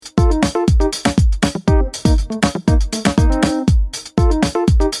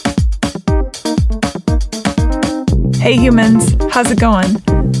humans, how's it going?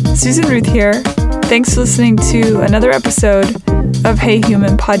 Susan Ruth here. Thanks for listening to another episode of Hey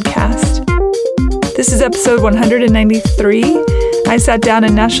Human Podcast. This is episode 193. I sat down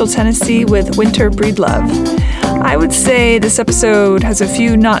in Nashville, Tennessee with Winter Breedlove. I would say this episode has a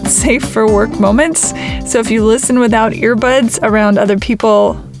few not safe for work moments, so if you listen without earbuds around other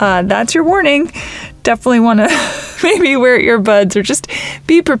people, that's your warning. Definitely want to maybe wear earbuds or just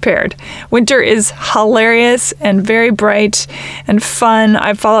be prepared. Winter is hilarious and very bright and fun.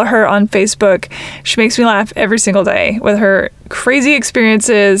 I follow her on Facebook. She makes me laugh every single day with her crazy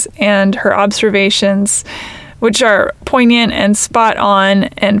experiences and her observations, which are poignant and spot on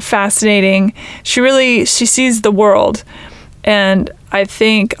and fascinating. She sees the world. And I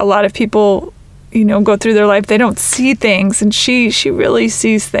think a lot of people, go through their life, they don't see things, and she really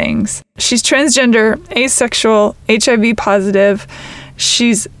sees things. She's transgender, asexual, HIV positive.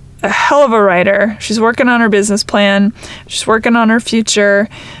 She's a hell of a writer. She's working on her business plan. She's working on her future.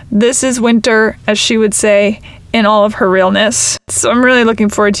 This is Winter, as she would say, in all of her realness. So I'm really looking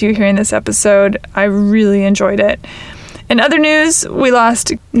forward to you hearing this episode. I really enjoyed it. In other news, we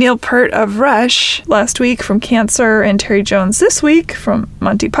lost Neil Peart of Rush last week from cancer and Terry Jones this week from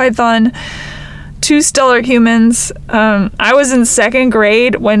Monty Python. Two stellar humans. I was in second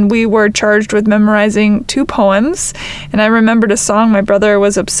grade when we were charged with memorizing 2 poems, and I remembered a song my brother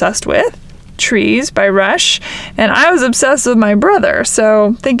was obsessed with, Trees by Rush, and I was obsessed with my brother,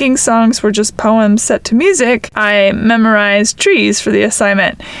 so thinking songs were just poems set to music, I memorized Trees for the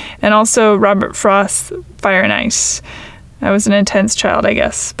assignment, and also Robert Frost's Fire and Ice. I was an intense child, I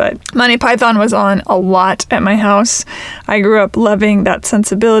guess, but Monty Python was on a lot at my house. I grew up loving that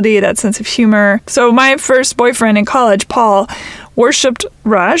sensibility, that sense of humor. So my first boyfriend in college, Paul, worshipped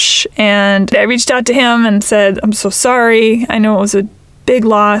Rush, and I reached out to him and said, I'm so sorry. I know it was a big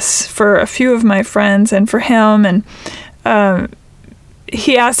loss for a few of my friends and for him, and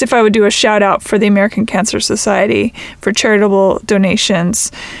he asked if I would do a shout out for the American Cancer Society for charitable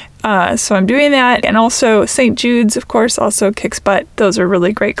donations. So I'm doing that. And also St. Jude's, of course, also kicks butt. Those are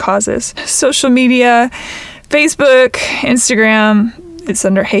really great causes. Social media, Facebook, Instagram, it's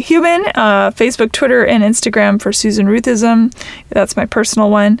under Hey Human. Facebook, Twitter, and Instagram for Susan Ruthism. That's my personal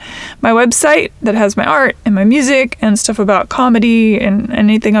one. My website that has my art and my music and stuff about comedy and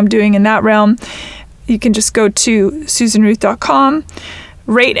anything I'm doing in that realm. You can just go to susanruth.com.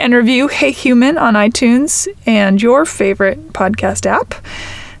 Rate and review Hey Human on iTunes and your favorite podcast app.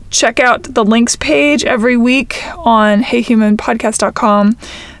 Check out the links page every week on heyhumanpodcast.com.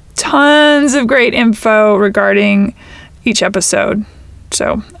 Tons of great info regarding each episode.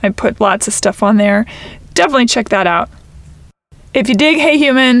 So I put lots of stuff on there. Definitely check that out. If you dig Hey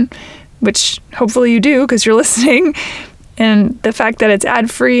Human, which hopefully you do because you're listening, and the fact that it's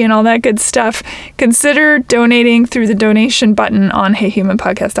ad-free and all that good stuff, consider donating through the donation button on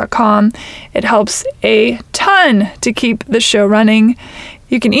heyhumanpodcast.com. It helps a ton to keep the show running.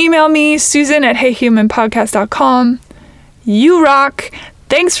 You can email me, Susan at heyhumanpodcast.com. You rock.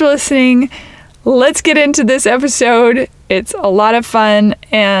 Thanks for listening. Let's get into this episode. It's a lot of fun,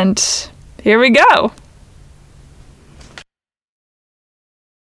 and here we go.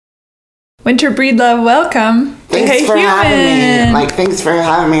 Winter Breedlove, welcome. Thanks for having me. Thanks for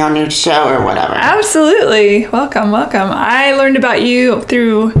having me on your show or whatever. Absolutely. Welcome. I learned about you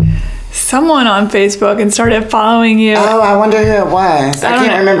through someone on Facebook and started following you. Oh, I wonder who it was. I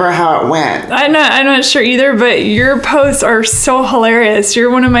can't remember how it went. I'm not sure either, but your posts are so hilarious.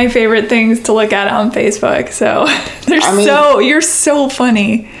 You're one of my favorite things to look at on Facebook. So you're so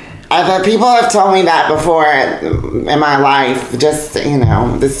funny. People have told me that before in my life. Just,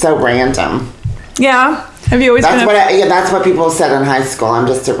 it's so random. Yeah. Have you always been that's what people said in high school. I'm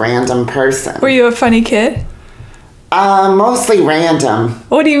just a random person. Were you a funny kid? Mostly random.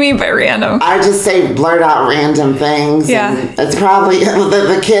 What do you mean by random? I just blurt out random things. Yeah. And it's probably,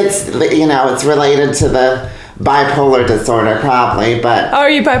 the kids, it's related to the bipolar disorder probably, but. Oh, are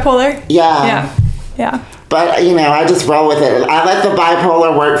you bipolar? Yeah. Yeah. But, I just roll with it. I let the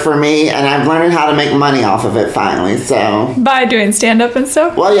bipolar work for me, and I've learned how to make money off of it finally, so. By doing stand-up and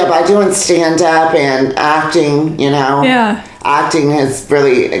stuff? Well, yeah, by doing stand-up and acting, Yeah. Acting is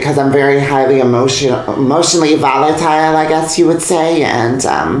really, because I'm very highly emotionally volatile, I guess you would say, and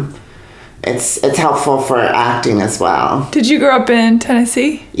it's helpful for acting as well. Did you grow up in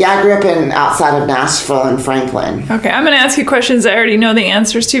Tennessee? Yeah, I grew up outside of Nashville and Franklin. Okay, I'm going to ask you questions I already know the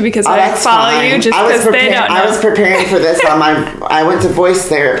answers to because I follow you just because they don't know. I was preparing for this I went to voice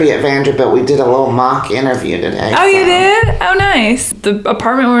therapy at Vanderbilt. We did a little mock interview today. Oh, you did? Oh, nice. The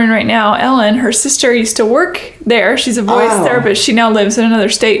apartment we're in right now, Ellen, her sister used to work there. She's a voice therapist. She now lives in another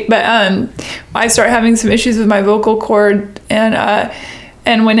state. But I started having some issues with my vocal cord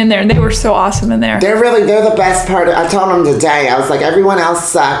and went in there, and they were so awesome in there. They're the best part. I told them today, I was like, everyone else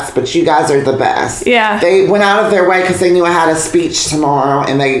sucks, but you guys are the best. Yeah. They went out of their way because they knew I had a speech tomorrow,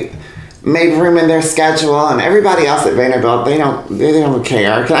 and they made room in their schedule, and everybody else at Vanderbilt, they don't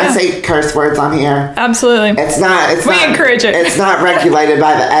care. Can I say curse words on here? Absolutely. We encourage it. It's not regulated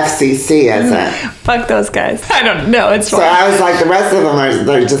by the FCC, is it? Fuck those guys. I don't know. It's fine. So I was like, the rest of them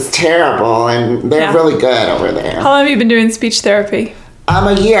they're just terrible, and they're really good over there. How long have you been doing speech therapy?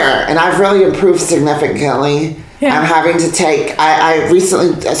 A year, and I've really improved significantly. Yeah. I'm having to take, I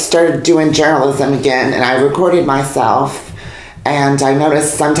recently started doing journalism again, and I recorded myself, and I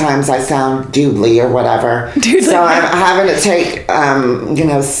noticed sometimes I sound doodly or whatever. Doodly. So I'm having to take,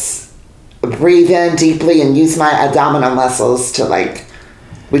 breathe in deeply and use my abdominal muscles to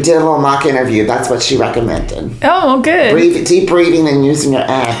we did a little mock interview. That's what she recommended. Oh, good. Deep breathing and using your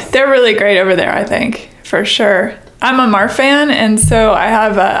abs. They're really great over there, I think, for sure. I'm a Marf fan, and so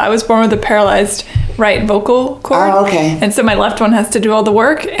I was born with a paralyzed right vocal cord. Oh, okay. And so my left one has to do all the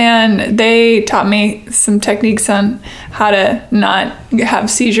work, and they taught me some techniques on how to not have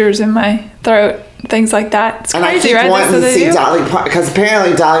seizures in my throat, things like that. It's crazy, right? And I keep wanting to see Dolly Parton, because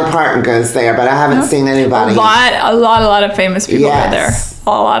apparently Dolly Parton goes there, but I haven't seen anybody. A lot of famous people go there.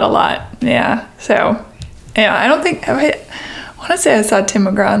 A lot. Yeah. So, yeah, I don't think... I want to say I saw Tim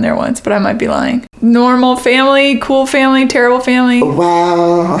McGraw in there once, but I might be lying. Normal family, cool family, terrible family.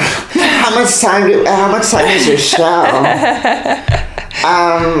 Well, how much time is your show?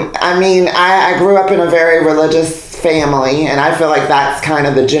 I grew up in a very religious family, and I feel like that's kind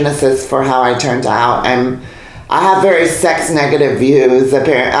of the genesis for how I turned out. I have very sex-negative views. I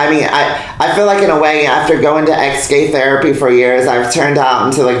feel like in a way, after going to ex-gay therapy for years, I've turned out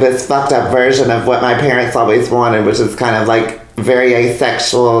into this fucked up version of what my parents always wanted, which is kind of very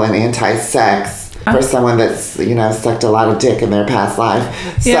asexual and anti-sex for someone that's, sucked a lot of dick in their past life.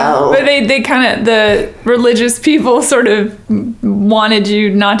 Yeah, so, but they kind of, the religious people sort of wanted you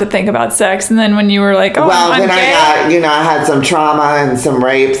not to think about sex, and then when you were like, I'm gay. I had some trauma and some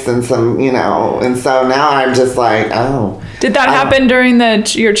rapes and some, and so now I'm just like, Did that happen during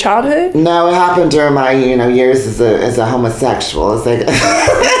your childhood? No, it happened during my, years as a homosexual. It's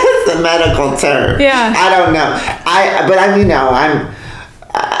it's a medical term. Yeah. I don't know.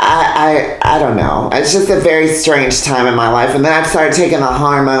 I don't know. It's just a very strange time in my life. And then I started taking the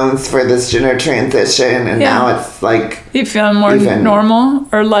hormones for this gender transition, and now it's You feeling more normal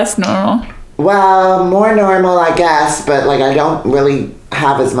or less normal? Well, more normal, I guess, but I don't really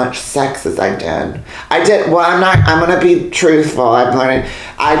have as much sex as I did. I'm going to be truthful. I've learned.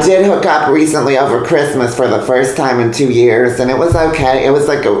 I did hook up recently over Christmas for the first time in 2 years, and it was okay. It was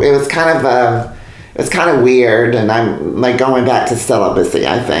kind of weird, and I'm going back to celibacy,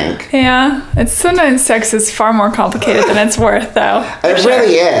 I think. Yeah, sometimes sex is far more complicated than it's worth, though. It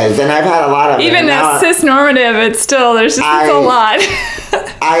really is, and I've had a lot of even as cis-normative, it's a lot.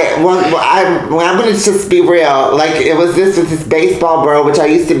 I'm gonna just be real. It was this baseball bro, which I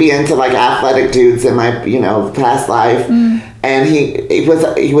used to be into athletic dudes in my past life. And he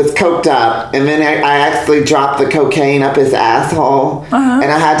was coked up, and then I actually dropped the cocaine up his asshole,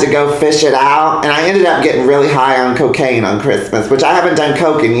 and I had to go fish it out, and I ended up getting really high on cocaine on Christmas, which I haven't done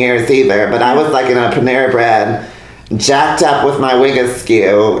coke in years either, but I was in a Panera Bread, jacked up with my wig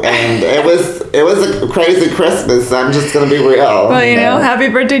askew, and it was a crazy Christmas. So I'm just gonna be real. Well, happy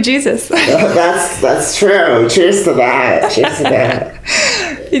birthday, Jesus. That's true. Cheers to that. Cheers to that.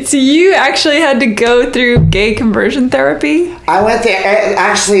 So you actually had to go through gay conversion therapy? I went there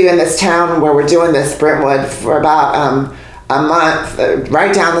actually in this town where we're doing this, Brentwood, for about a month,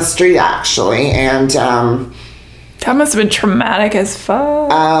 right down the street actually, and. That must have been traumatic as fuck.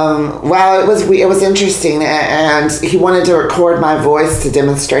 Well, it was interesting, and he wanted to record my voice to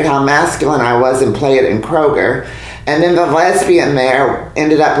demonstrate how masculine I was and play it in Kroger. And then the lesbian there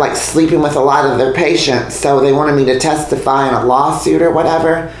ended up sleeping with a lot of their patients, so they wanted me to testify in a lawsuit or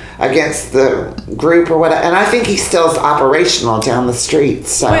whatever against the group or whatever. And I think he still is operational down the street.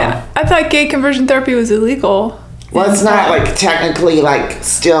 So. Wait, I thought gay conversion therapy was illegal. Well, it's not technically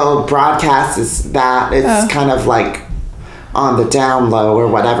still broadcast as that. It's kind of on the down low or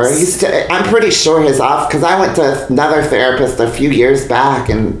whatever. I'm pretty sure his off, because I went to another therapist a few years back,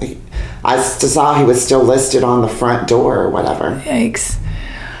 and I just saw he was still listed on the front door or whatever. Yikes.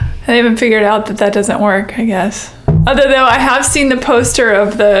 They haven't figured out that doesn't work, I guess. Although, I have seen the poster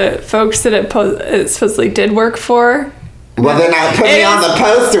of the folks that it supposedly did work for. Well, then put me on the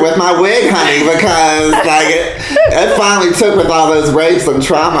poster with my wig, honey, because like it finally took with all those rapes and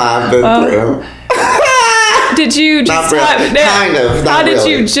trauma I've been through. Did you just how did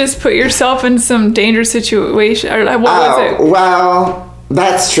you just put yourself in some dangerous situation? Or what was it? Well,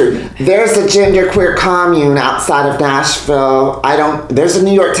 that's true. There's a genderqueer commune outside of Nashville. There's a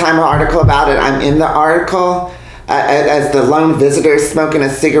New York Times article about it. I'm in the article as the lone visitor smoking a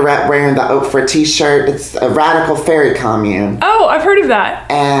cigarette wearing the Oprah t-shirt. It's a radical fairy commune. Oh, I've heard of that.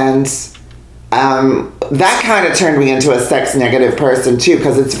 And that kind of turned me into a sex negative person too,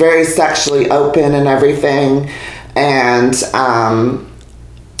 because it's very sexually open and everything. And I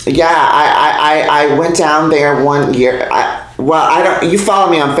went down there one year. You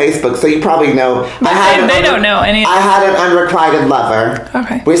follow me on Facebook, so you probably know. They don't know any. I had an unrequited lover.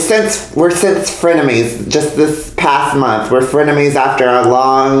 Okay. We're since frenemies. Just this past month, we're frenemies after a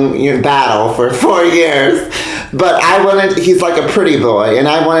long battle for 4 years. But he's like a pretty boy, and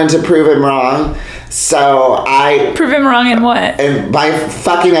I wanted to prove him wrong. So I... Prove him wrong in what? And by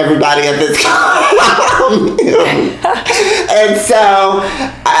fucking everybody at this And so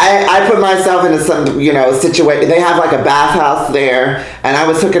I put myself into some, situation. They have like a bathhouse there, and I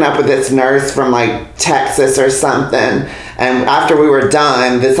was hooking up with this nurse from like Texas or something. And after we were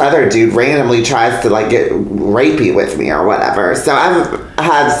done, this other dude randomly tries to like get rapey with me or whatever. So I've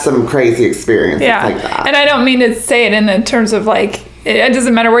had some crazy experiences like that. And I don't mean to say it in the terms of like, it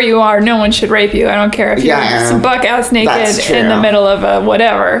doesn't matter where you are. No one should rape you. I don't care if you're some buck-ass naked in the middle of a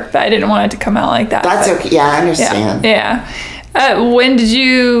whatever. But I didn't want it to come out like that. That's okay. Yeah, I understand. Yeah. How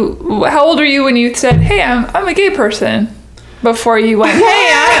old were you when you said, hey, I'm a gay person? Before you went,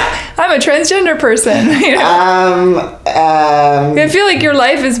 hey, I'm a transgender person. I feel like your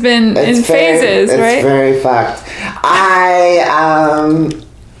life has been in phases, right? It's very fucked.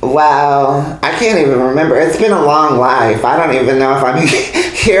 Well, I can't even remember. It's been a long life. I don't even know if I'm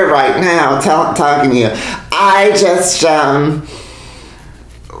here right now talking to you. I just, I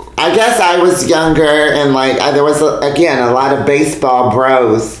guess I was younger and there was, again, a lot of baseball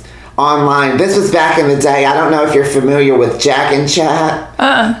bros online. This was back in the day. I don't know if you're familiar with Jack and Chat,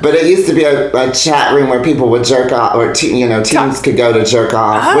 but it used to be a chat room where people would jerk off, or teens could go to jerk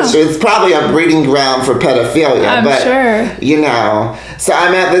off, which is probably a breeding ground for pedophilia. I'm sure. So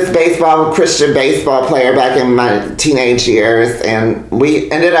I met this Christian baseball player back in my teenage years, and we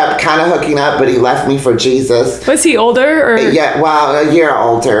ended up kind of hooking up, but he left me for Jesus. Was he older? Or? Yeah, well, a year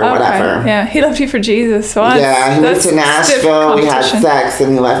older or whatever. Yeah, he left you for Jesus. So he went to Nashville, we had sex,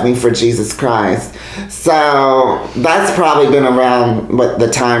 and he left me for Jesus Christ. So that's probably been around the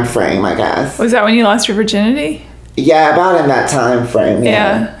time frame, I guess. Was that when you lost your virginity? Yeah, about in that time frame.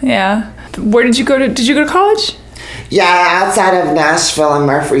 Yeah. Where did you go to? Did you go to college? Yeah, outside of Nashville and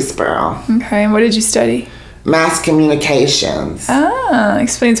Murfreesboro. Okay, and what did you study? Mass communications.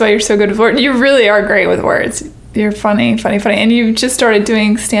 Explains why you're so good with words. You really are great with words. You're funny. And you just started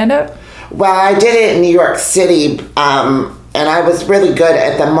doing stand-up? Well, I did it in New York City, and I was really good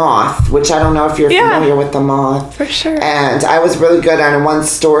at the Moth, which I don't know if you're familiar with the Moth. For sure. And I was really good on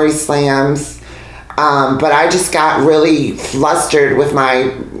one-story slams, but I just got really flustered with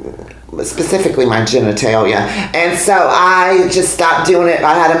specifically my genitalia. And so I just stopped doing it.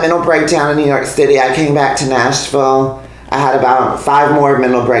 I had a mental breakdown in New York City. I came back to Nashville. I had about 5 more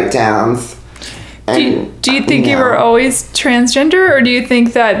mental breakdowns. And, do you think you were always transgender, or do you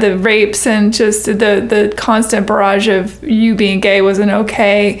think that the rapes and just the constant barrage of you being gay wasn't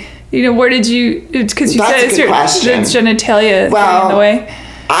okay? Where did you... Because you said it's your genitalia in the way.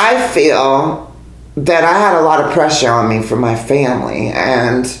 I feel that I had a lot of pressure on me from my family,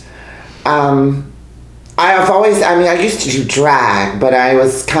 and I used to do drag, but I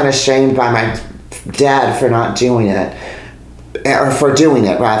was kind of shamed by my dad for not doing it, or for doing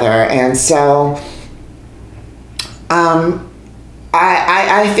it rather, and so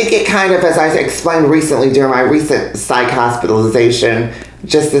I think it kind of, as I explained recently during my recent psych hospitalization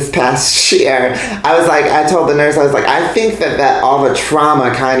just this past year, I told the nurse, I think that all the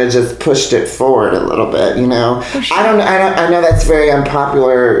trauma kind of just pushed it forward a little bit, Sure. I know that's very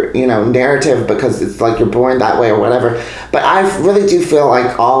unpopular, narrative, because it's like you're born that way or whatever, but I really do feel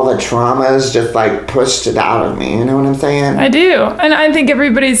like all the traumas just pushed it out of me, you know what I'm saying? I do, and I think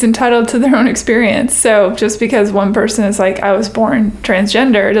everybody's entitled to their own experience, so just because one person is I was born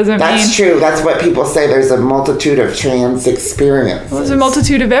transgender, it doesn't mean... That's true, that's what people say, there's a multitude of trans experiences. There's a multitude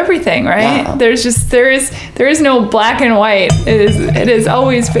multitude of everything, right? Yeah. There is no black and white. It has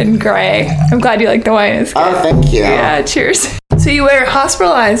always been gray. I'm glad you like the wine. It's good. Oh, thank you. Yeah, cheers. So you were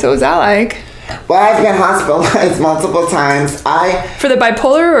hospitalized. What was that like? Well, I've been hospitalized multiple times. For the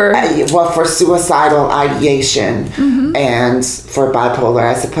bipolar, or? Well, for suicidal ideation and for bipolar,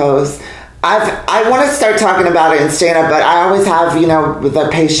 I suppose. I want to start talking about it in stand-up, but I always have, the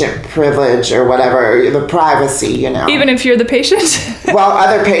patient privilege or whatever, the privacy, Even if you're the patient? Well,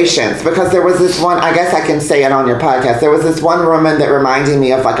 other patients, because there was this one, I guess I can say it on your podcast, there was this one woman that reminded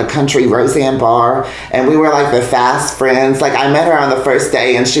me of like a country Roseanne Barr, and we were like the fast friends. Like I met her on the first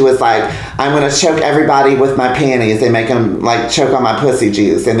day, and she was like, I'm going to choke everybody with my panties. They make them like choke on my pussy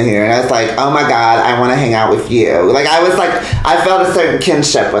juice in here. And I was like, oh my God, I want to hang out with you. Like I was like, I felt a certain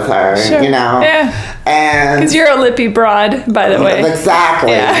kinship with her, Sure. Yeah. And because you're a lippy broad, by the way.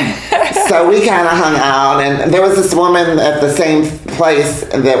 Exactly. Yeah. So we kind of hung out, and there was this woman at the same place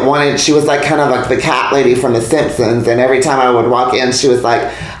that she was like kind of like the cat lady from The Simpsons, and every time I would walk in, she was like,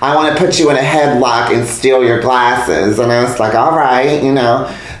 I want to put you in a headlock and steal your glasses. And I was like, all right,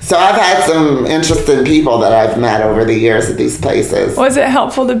 So I've had some interesting people that I've met over the years at these places. Was it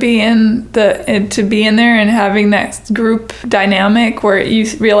helpful to be in there and having that group dynamic where you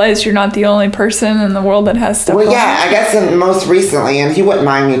realize you're not the only person in the world that has stuff? Well, going yeah, on? I guess most recently, and he wouldn't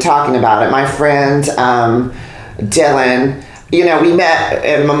mind me talking about it. My friend Dylan, we met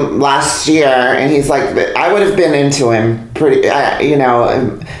last year, and he's like, I would have been into him pretty,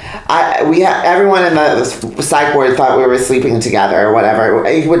 everyone in the psych ward thought we were sleeping together or whatever.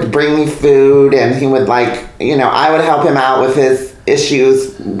 He would bring me food, and he would I would help him out with his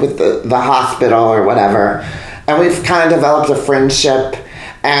issues with the hospital or whatever. And we've kind of developed a friendship,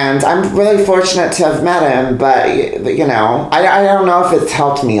 and I'm really fortunate to have met him, but I don't know if it's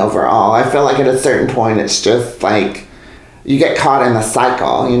helped me overall. I feel like at a certain point it's just like you get caught in the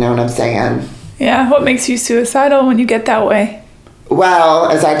cycle, you know what I'm saying? Yeah, what makes you suicidal when you get that way? Well,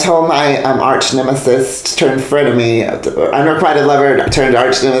 as I told my arch nemesis turned frenemy, unrequited lover turned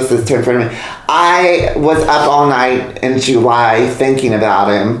arch nemesis turned frenemy, I was up all night in July thinking about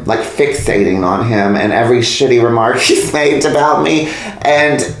him, like fixating on him and every shitty remark he's made about me.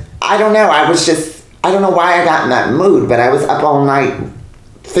 And I don't know, I don't know why I got in that mood, but I was up all night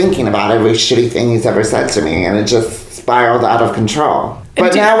thinking about every shitty thing he's ever said to me, and it just spiraled out of control.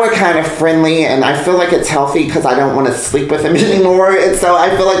 But now we're kind of friendly, and I feel like it's healthy because I don't want to sleep with him anymore. And so I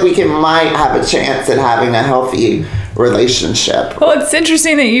feel like we might have a chance at having a healthy relationship. Well, it's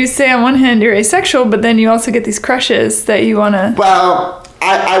interesting that you say on one hand you're asexual, but then you also get these crushes that you want to... Well,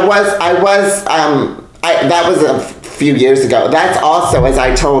 that was a few years ago. That's also, as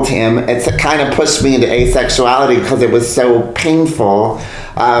I told him, it's kind of pushed me into asexuality because it was so painful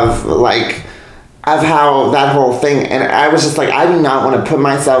of how that whole thing, and I was just like, I do not want to put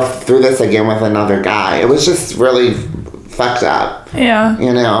myself through this again with another guy. It was just really fucked up. Yeah.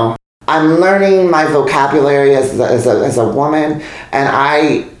 I'm learning my vocabulary as a woman,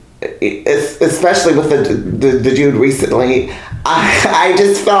 and especially with the dude recently, I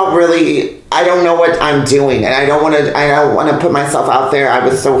just felt really, I don't know what I'm doing, and I don't want to put myself out there. I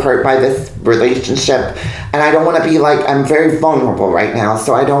was so hurt by this relationship, and I don't want to be I'm very vulnerable right now,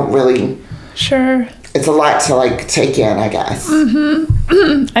 so I don't really... Sure. It's a lot to take in, I guess.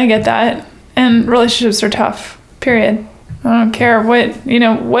 Mm-hmm. I get that. And relationships are tough, period. I don't care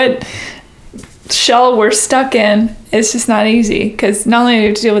what shell we're stuck in. It's just not easy because not only do you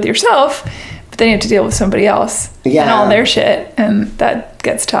have to deal with yourself, but then you have to deal with somebody else and all their shit. And that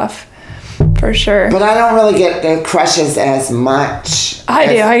gets tough for sure. But I don't really get the crushes as much. I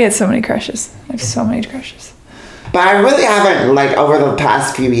do. I get so many crushes. I have so many crushes. But I really haven't, over the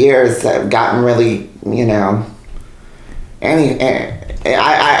past few years, gotten really, I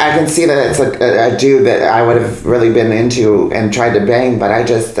can see that it's a dude that I would have really been into and tried to bang, but I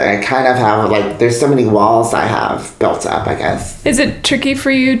kind of have, there's so many walls I have built up, I guess. Is it tricky for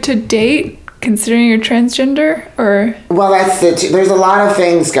you to date, considering you're transgender, or? Well, there's a lot of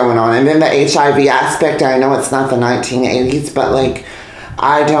things going on, and then the HIV aspect, I know it's not the 1980s, but,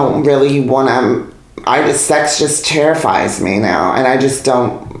 I don't really want to... sex just terrifies me now, and I just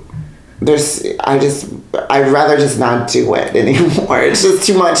don't. I'd rather just not do it anymore. It's just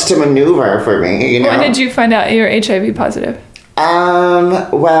too much to maneuver for me, When did you find out you were HIV positive?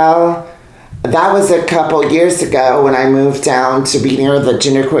 Well, that was a couple years ago when I moved down to be near the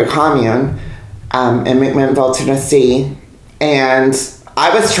genderqueer commune in McMinnville, Tennessee, and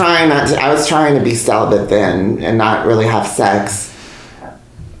I was trying to be celibate then and not really have sex.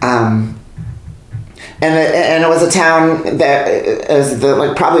 And it was a town that is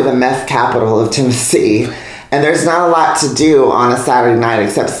probably the meth capital of Tennessee, And there's not a lot to do on a Saturday night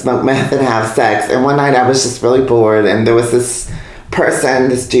except smoke meth and have sex. And one night I was just really bored, and there was this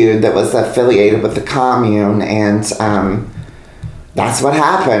dude that was affiliated with the commune, and that's what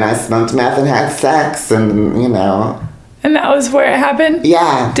happened. I smoked meth and had sex, and, you know. And that was where it happened?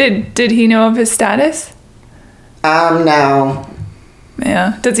 Yeah. Did he know of his status? No.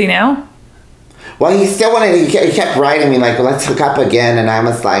 Yeah. Does he now? Well, he still wanted, he kept writing me like, well, let's hook up again. And I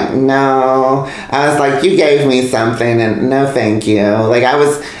was like, no. I was like, you gave me something, and no thank you. Like,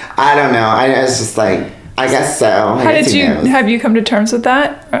 I don't know. I was just like, I guess so. Have you come to terms with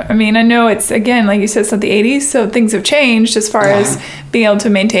that? I mean, I know it's, again, like you said, it's not the 80s, so things have changed as far as being able to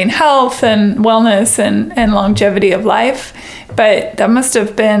maintain health and wellness and longevity of life. But that must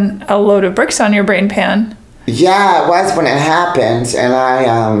have been a load of bricks on your brain pan. Yeah, it was when it happened. And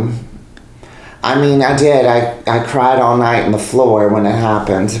I mean, I did. I cried all night on the floor when it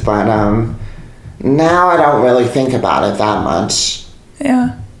happened. But now I don't really think about it that much.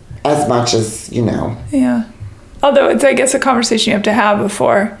 Yeah. As much as, you know. Yeah. Although it's, I guess, a conversation you have to have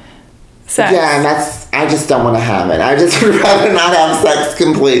before sex. Yeah, and I just don't want to have it. I just would rather not have sex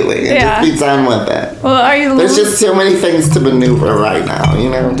completely and just be done with it. Well, there's just so many things to maneuver right now, you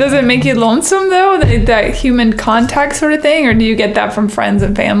know. Does it make you lonesome, though, that human contact sort of thing? Or do you get that from friends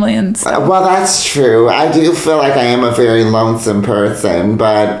and family and stuff? Well, that's true. I do feel like I am a very lonesome person,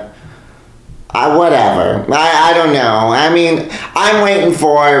 but... whatever. I don't know. I mean, I'm waiting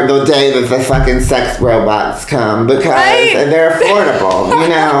for the day that the fucking sex robots come because they're affordable, you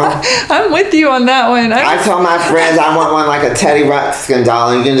know? I'm with you on that one. I tell my friends I want one like a Teddy Ruxpin doll,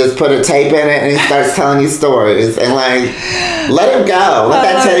 and you can just put a tape in it and he starts telling you stories. And like, let him go. Let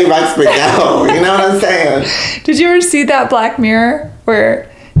that Teddy Ruxpin go. You know what I'm saying? Did you ever see that Black Mirror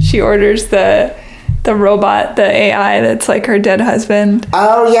where she orders the robot, the AI that's like her dead husband?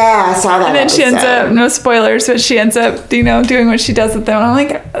 Oh yeah, I saw that. And then she ends up, no spoilers, but she ends up, you know, doing what she does with them. And I'm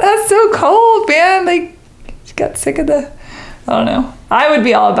like, that's so cold, man. Like, she got sick of I don't know. I would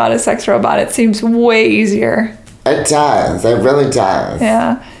be all about a sex robot. It seems way easier. It does. It really does.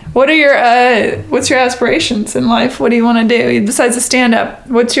 Yeah. What's your aspirations in life? What do you want to do besides the stand-up?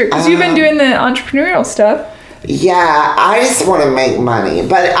 Because you've been doing the entrepreneurial stuff. Yeah, I just want to make money.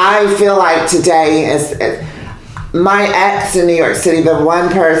 But I feel like today is my ex in New York City, the one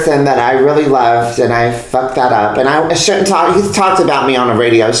person that I really loved, and I fucked that up. And I shouldn't talk. He's talked about me on a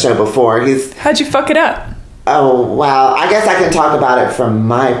radio show before. How'd you fuck it up? Oh, well, I guess I can talk about it from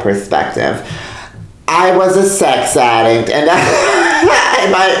my perspective. I was a sex addict, and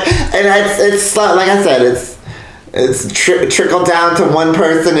it's like I said, it's trickled down to one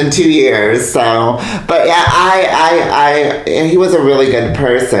person in 2 years. So, but yeah, and he was a really good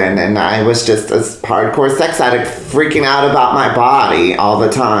person, and I was just a hardcore sex addict, freaking out about my body all the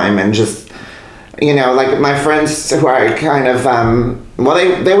time, and just, you know, like my friends who are kind of,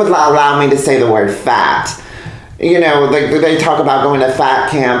 they would allow me to say the word fat. You know, like they talk about going to fat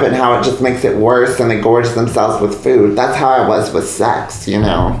camp and how it just makes it worse, and they gorge themselves with food. That's how I was with sex, you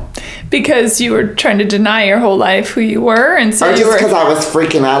know. Because you were trying to deny your whole life who you were, and so or just because I was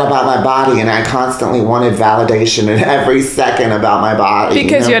freaking out about my body, and I constantly wanted validation in every second about my body.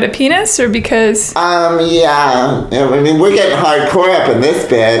 Because you had a penis, or because? Yeah. I mean, we're getting hardcore up in this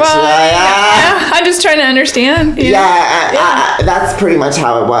bitch. Well, I'm just trying to understand. That's pretty much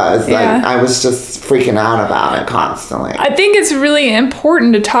how it was. Like, I was just freaking out about it constantly. I think it's really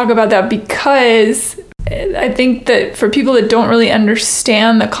important to talk about that, because I think that for people that don't really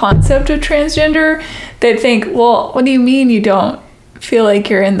understand the concept of transgender, they think, well, what do you mean you don't feel like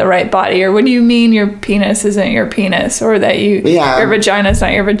you're in the right body? Or what do you mean your penis isn't your penis? Or that your vagina's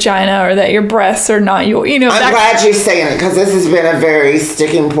not your vagina? Or that your breasts are not your, you know. I'm glad you're saying it, because this has been a very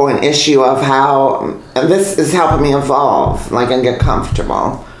sticking point issue of how this is helping me evolve, like, and get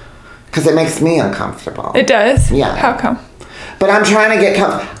comfortable. Because it makes me uncomfortable. It does? Yeah. How come? But I'm trying to get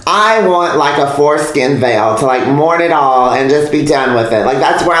I want like a foreskin veil to like mourn it all and just be done with it. Like,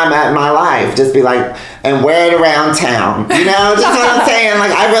 that's where I'm at in my life. Just be like, and wear it around town. You know, just what I'm saying.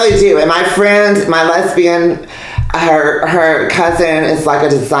 Like, I really do. And my friend, my lesbian, her cousin is like a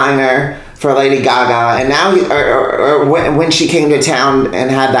designer for Lady Gaga. And now, when she came to town and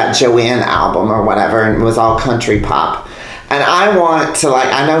had that Joanne album or whatever, and it was all country pop. And I want to,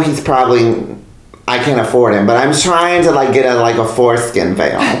 like, I know he's probably, I can't afford him, but I'm trying to like get a foreskin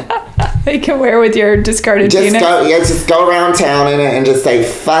veil. You can wear with your discarded penis. Just go around town in it and just say,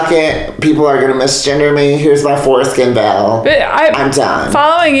 fuck it. People are going to misgender me. Here's my foreskin veil. But I'm done.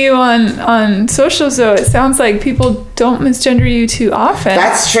 Following you on socials, though, it sounds like people don't misgender you too often.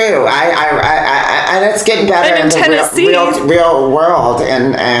 That's true. And it's getting better in Tennessee, the real world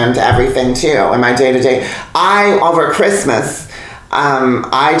and everything, too, in my day-to-day. Over Christmas...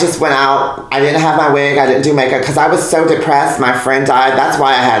 I just went out. I didn't have my wig. I didn't do makeup because I was so depressed. My friend died. That's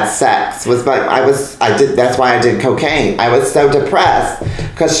why I had sex. That's why I did cocaine. I was so depressed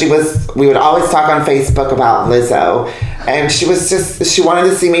because we would always talk on Facebook about Lizzo, and she wanted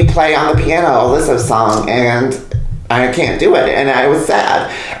to see me play on the piano a Lizzo song, and I can't do it, and I was sad,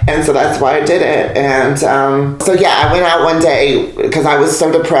 and so that's why I did it. And I went out one day because I was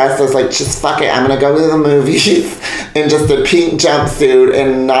so depressed. I was like, just fuck it, I'm gonna go to the movies in just a pink jumpsuit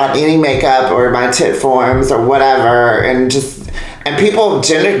and not any makeup or my tit forms or whatever, and people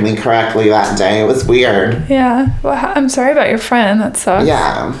gendered me correctly that day. It was weird. Yeah, well, I'm sorry about your friend. That sucks.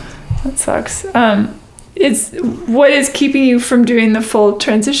 Yeah, that sucks. What is keeping you from doing the full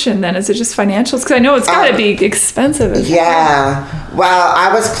transition then? Is it just financials? Because I know it's got to be expensive. Yeah. Well,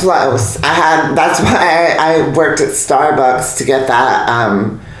 I was close. That's why I worked at Starbucks to get that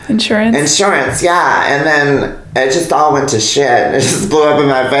insurance, yeah. And then it just all went to shit. It just blew up in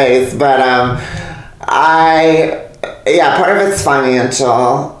my face. But part of it's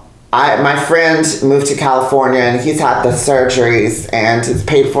financial. My friend moved to California, and he's had the surgeries, and it's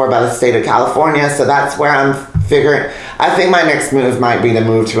paid for by the state of California, so that's where I'm figuring. I think my next move might be to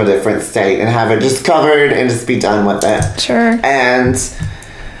move to a different state and have it just covered and just be done with it. Sure. And,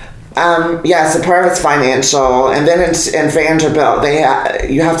 so part of it's financial, and then in Vanderbilt,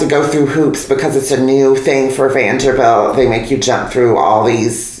 you have to go through hoops because it's a new thing for Vanderbilt. They make you jump through all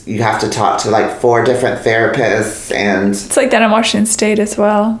these. You have to talk to like 4 different therapists, and it's like that in Washington State as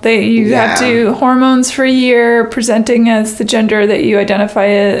well. You have to do hormones for a year, presenting as the gender that you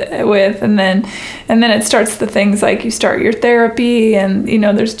identify with, and then it starts the things like you start your therapy, and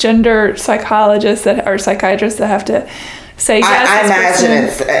there's gender psychologists or psychiatrists that have to say yes. I imagine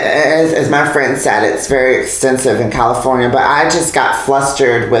it's, as my friend said, it's very extensive in California, but I just got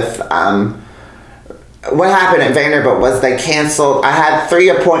flustered with what happened at Vanderbilt was they canceled. I had 3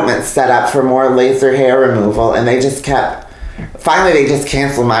 appointments set up for more laser hair removal, and they just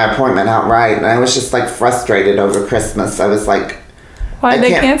canceled my appointment outright, and I was just like frustrated over Christmas. I was like, why did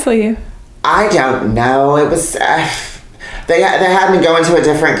they cancel you? I don't know. It was they had me go into a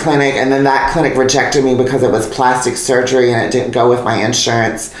different clinic, and then that clinic rejected me because it was plastic surgery and it didn't go with my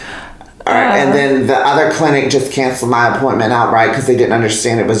insurance. And then the other clinic just canceled my appointment outright because they didn't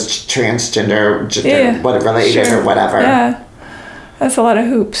understand it was transgender, related or whatever. Yeah, that's a lot of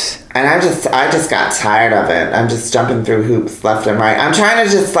hoops. And I just got tired of it. I'm just jumping through hoops left and right. I'm trying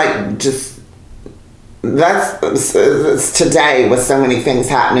to that's today with so many things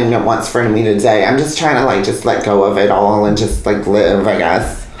happening at once for me today. I'm just trying to just let go of it all and just live, I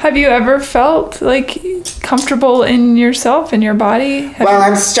guess. Have you ever felt comfortable in yourself and your body?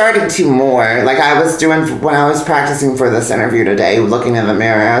 I'm starting to more. Like I was doing when I was practicing for this interview today, looking in the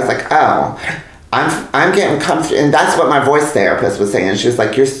mirror, I was like, oh, I'm getting comfortable. And that's what my voice therapist was saying. She was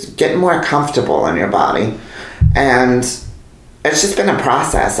like, you're getting more comfortable in your body. And it's just been a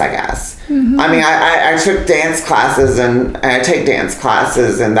process, I guess. Mm-hmm. I mean, I took dance classes and I take dance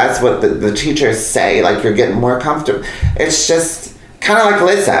classes, and that's what the teachers say. Like, you're getting more comfortable. It's just kind of like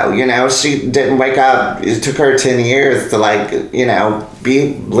Lizzo, she didn't wake up. It took her 10 years to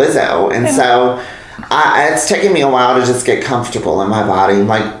be Lizzo. And so it's taken me a while to just get comfortable in my body,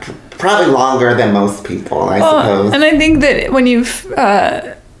 probably longer than most people, I suppose. And I think that when you've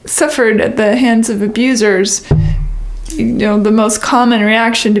suffered at the hands of abusers, the most common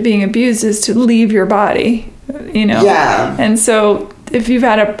reaction to being abused is to leave your body, Yeah. And so if you've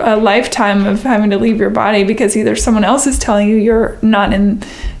had a lifetime of having to leave your body because either someone else is telling you you're not in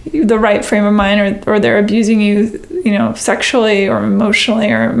the right frame of mind, or they're abusing you, sexually or emotionally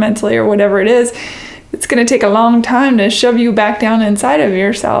or mentally or whatever it is, it's going to take a long time to shove you back down inside of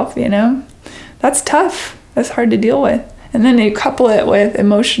yourself, That's tough. That's hard to deal with. And then you couple it with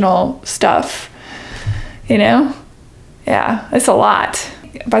emotional stuff, Yeah, it's a lot.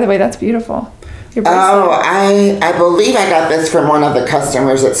 By the way, that's beautiful. I believe I got this from one of the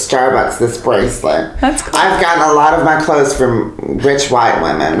customers at Starbucks, this bracelet. That's cool. I've gotten a lot of my clothes from rich white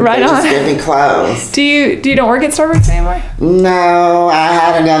women. Right they on. Just give me clothes. Do you don't work at Starbucks anymore? No, I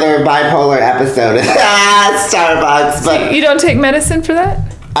had another bipolar episode at Starbucks. But so you don't take medicine for that?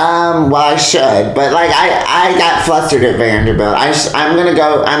 Well, I should, but I got flustered at Vanderbilt.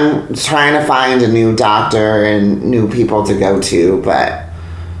 I'm trying to find a new doctor and new people to go to, but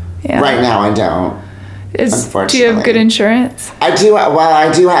Yeah. Right now, I don't. Do you have good insurance? I do. Well,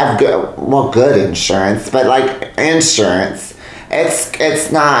 I do have good insurance, but like insurance,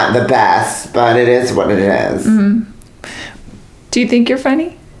 it's not the best, but it is what it is. Mm-hmm. Do you think you're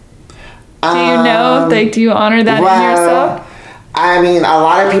funny? Do you know? Like, do you honor that in yourself? I mean, a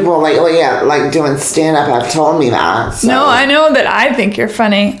lot of people lately, like doing stand up, have told me that. So. No, I know that I think you're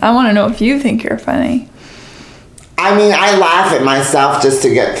funny. I want to know if you think you're funny. I mean, I laugh at myself just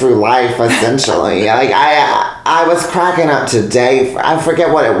to get through life, essentially. Like, I was cracking up today. I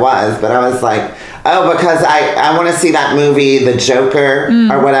forget what it was, but I was like, oh, because I want to see that movie, The Joker,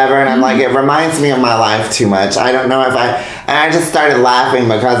 or whatever, and I'm like, it reminds me of my life too much. I don't know if and I just started laughing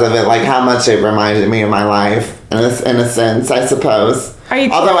because of it, like how much it reminded me of my life, in a sense, I suppose.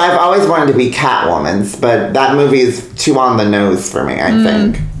 Although I've always wanted to be Catwoman, but that movie is too on the nose for me, I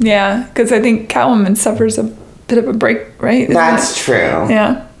think. Yeah, because I think Catwoman suffers a bit of a break, right? That's true.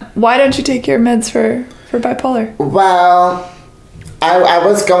 Yeah. Why don't you take your meds for bipolar? Well, I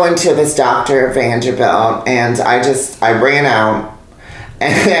was going to this doctor at Vanderbilt, and I ran out,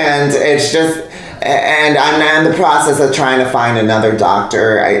 and it's just, and I'm in the process of trying to find another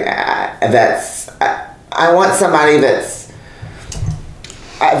doctor. I want somebody that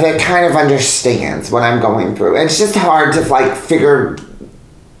kind of understands what I'm going through. It's just hard to like figure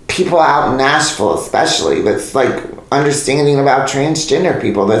people out in Nashville, especially, that's like understanding about transgender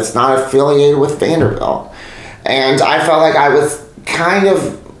people that's not affiliated with Vanderbilt. And I felt like I was kind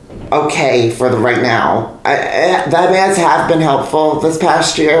of okay for the right now. The meds have been helpful this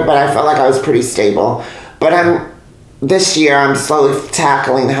past year, but I felt like I was pretty stable. But this year I'm slowly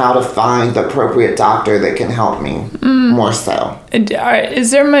tackling how to find the appropriate doctor that can help me more so.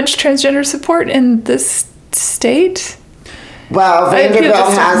 Is there much transgender support in this state? Well,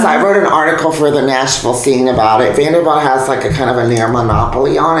 Vanderbilt has, I wrote an article for the Nashville Scene about it. Vanderbilt has like a kind of a near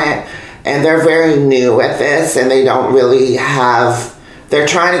monopoly on it, and they're very new at this, and they don't really they're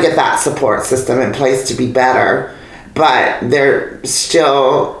trying to get that support system in place to be better, but they're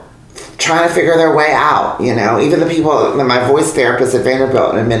still trying to figure their way out, you know. Even the people, my voice therapist at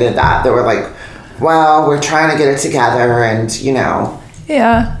Vanderbilt admitted that. They were like, well, we're trying to get it together, and, you know.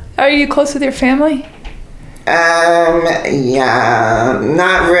 Yeah. Are you close with your family? Yeah,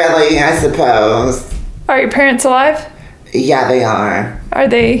 not really, I suppose. Are your parents alive? Yeah, they are. Are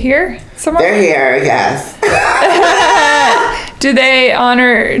they here somewhere? They're here, yes. Do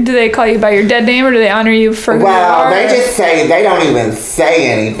they call you by your dead name, or do they honor you for who you are? Well, they don't even say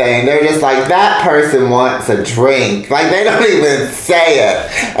anything. They're just like, that person wants a drink. Like, they don't even say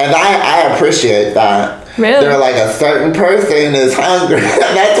it. And I appreciate that. Really? They're like, a certain person is hungry.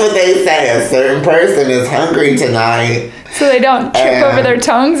 That's what they say. A certain person is hungry tonight. So they don't trip over their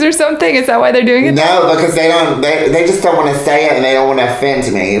tongues or something? Is that why they're doing it? No, because they just don't want to say it, and they don't want to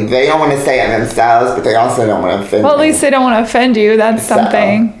offend me. They don't want to say it themselves, but they also don't want to offend me. Well, at least they don't want to offend you. That's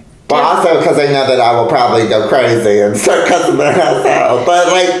something. But also because they know that I will probably go crazy and start cussing their ass out. But,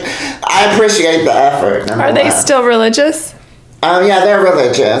 like, I appreciate the effort. Are they still religious? Yeah, they're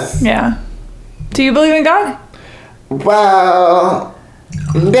religious. Yeah. Do you believe in God? Well,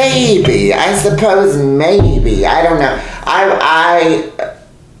 maybe. I suppose maybe. I don't know. I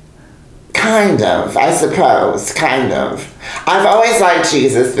kind of. I suppose. Kind of. I've always liked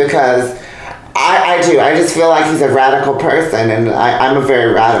Jesus because I do. I just feel like he's a radical person, and I'm a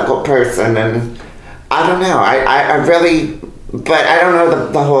very radical person, and I don't know. I really, but I don't know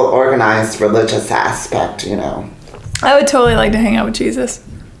the whole organized religious aspect, you know. I would totally like to hang out with Jesus.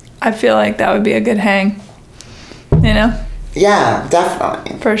 I feel like that would be a good hang, you know? Yeah,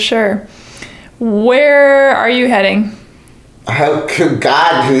 definitely. For sure. Where are you heading? Oh,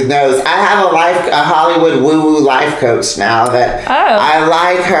 God, who knows? I have a Hollywood woo-woo life coach now that I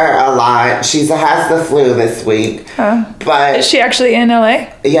like her a lot. She has the flu this week. Oh. But is she actually in LA?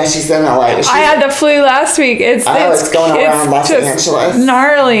 Yeah, she's in LA. I had the flu last week. It's going around Los Angeles?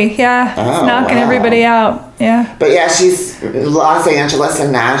 Gnarly, yeah. Oh, it's knocking everybody out, yeah. But yeah, she's Los Angeles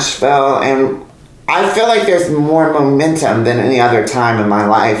and Nashville, and I feel like there's more momentum than any other time in my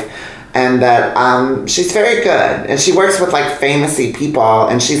life. And that she's very good, and she works with like famousy people,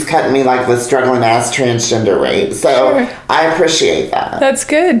 and she's cutting me like the struggling ass transgender rate. So sure. I appreciate that. That's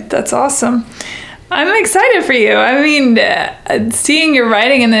good. That's awesome. I'm excited for you. I mean, seeing your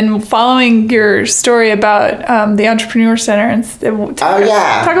writing and then following your story about the Entrepreneur Center and talk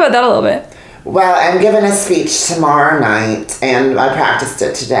about that a little bit. Well, I'm giving a speech tomorrow night, and I practiced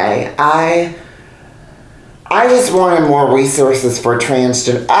it today. I just wanted more resources for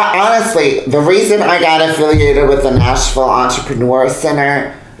transgender. Honestly, the reason I got affiliated with the Nashville Entrepreneur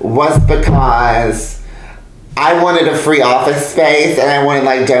Center was because I wanted a free office space, and I wanted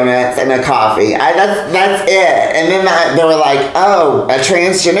like donuts and a coffee. That's it. And then they were like, "Oh, a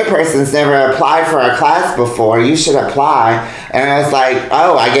transgender person's never applied for our class before. You should apply." And I was like,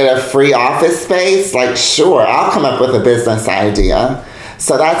 "Oh, I get a free office space? Like, sure, I'll come up with a business idea."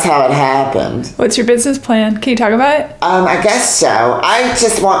 So that's how it happened. What's your business plan? Can you talk about it? I guess so. I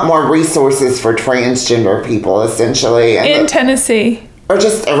just want more resources for transgender people, essentially. In Tennessee. Or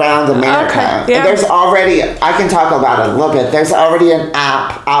just around America. Okay, yeah. There's already, I can talk about it a little bit, there's already an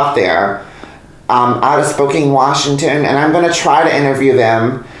app out there out of Spokane, Washington, and I'm going to try to interview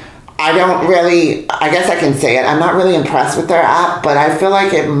them. I guess I can say it, I'm not really impressed with their app, but I feel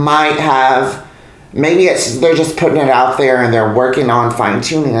like it might have, maybe they're just putting it out there and they're working on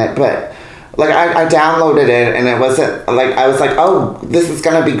fine-tuning it, but like I downloaded it and it wasn't like, I was like, oh, this is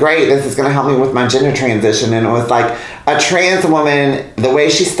going to be great. This is going to help me with my gender transition. And it was like a trans woman, the way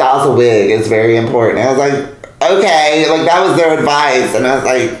she styles a wig is very important. I was like, okay, like that was their advice. And I was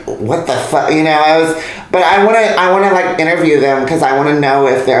like, what the fuck, but I want to like interview them because I want to know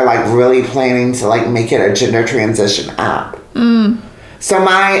if they're like really planning to like make it a gender transition app. So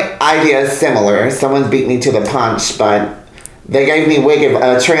my idea is similar. Someone beat me to the punch, but they gave me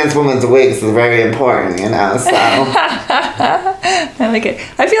a trans woman's wigs is very important, so. I like it.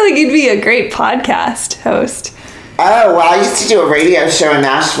 I feel like you'd be a great podcast host. Oh, well, I used to do a radio show in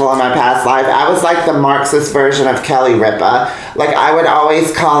Nashville in my past life. I was like the Marxist version of Kelly Ripa. Like, I would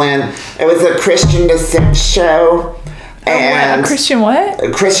always call in, it was a Christian Dissent show. And Christian what?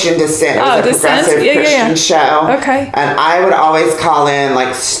 Christian Dissent. It was a progressive Christian show. Okay. And I would always call in,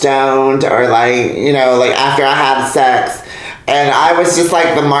 like, stoned or, like, like after I had sex. And I was just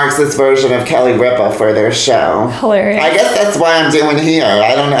like the Marxist version of Kelly Ripa for their show. Hilarious. I guess that's why I'm doing here.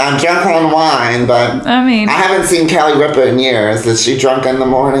 I don't know. I'm drunk on wine, but I haven't seen Kelly Ripa in years. Is she drunk in the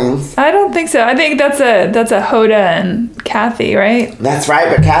mornings? I don't think so. I think that's a Hoda and Kathy, right? That's right,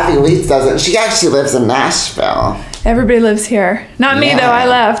 but Kathy Leeds doesn't. She actually lives in Nashville. Everybody lives here. Not me, though. I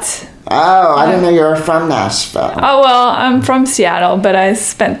left. Oh, I didn't know you were from Nashville. Oh, well, I'm from Seattle, but I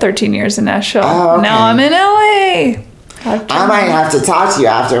spent 13 years in Nashville. Oh, okay. Now I'm in LA. I might have to talk to you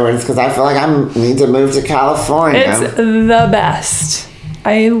afterwards because I feel like I need to move to California. It's the best.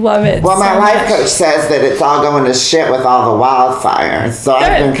 I love it. Well, my life coach says that it's all going to shit with all the wildfires. So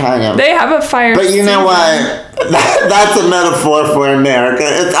I've been kind of... They have a fire But you know what? That's a metaphor for America.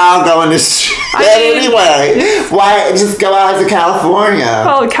 It's all going to shit anyway. Why just go out to California?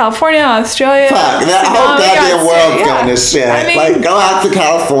 Oh, California, Australia. Fuck, that whole goddamn world's going to shit. Like, go out to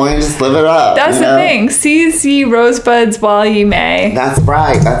California and just live it up. That's the thing. Seize ye rosebuds while ye may. That's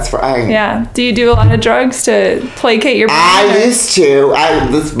right. That's right. Yeah. Do you do a lot of drugs to placate your brain? I used to. I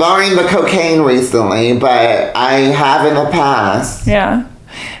was barring the cocaine recently, but I have in the past. Yeah.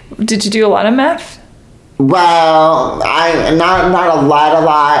 Did you do a lot of meth? Well, not a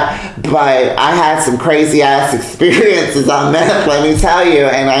lot, but I had some crazy ass experiences on meth, let me tell you,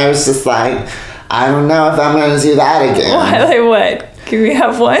 and I was just like, I don't know if I'm going to do that again. Like what? Can we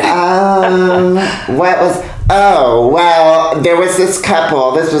have one? There was this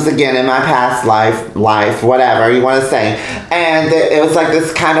couple, this was again in my past life, whatever you want to say, and it was like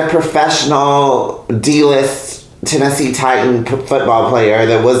this kind of professional D-list Tennessee Titan football player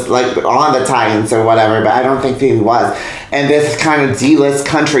that was like on the Titans or whatever, but I don't think he was. And this kind of D-list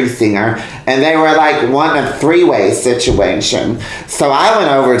country singer, and they were like wanting a three-way situation. So I went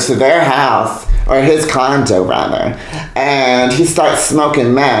over to their house, or his condo rather, and he starts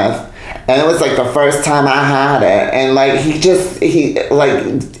smoking meth. And it was like the first time I had it, and like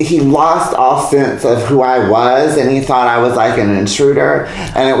he lost all sense of who I was, and he thought I was like an intruder,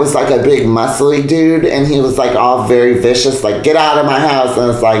 and it was like a big muscly dude, and he was like all very vicious, like get out of my house, and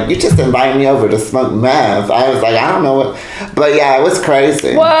it's like you just invited me over to smoke meth. I was like, I don't know what, but yeah, it was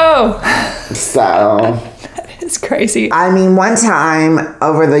crazy. Whoa. So. It's crazy. I mean, one time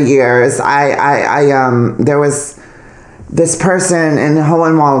over the years, there was this person in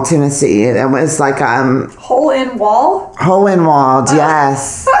Hohenwald, Tennessee. It was like Hole-in-wall? Hohenwald,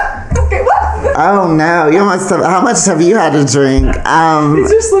 yes. Okay, what? Oh no! You must have. How much have you had to drink?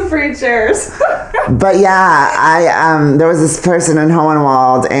 These are slippery chairs. But yeah, there was this person in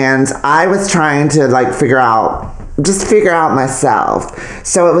Hohenwald, and I was trying to like figure out myself.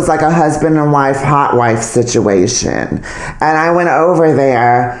 So it was like a husband and wife, hot wife situation. And I went over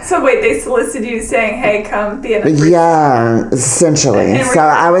there. So wait, they solicited you saying, hey, come be in the Yeah, essentially. And so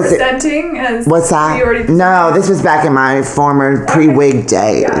I was presenting as... What's that? No, this was back in my former pre-wig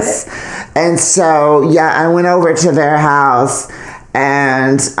days. And so, yeah, I went over to their house,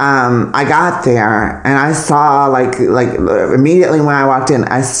 And I got there and I saw like immediately when I walked in,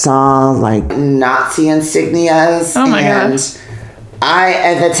 I saw like Nazi insignias. Oh my God.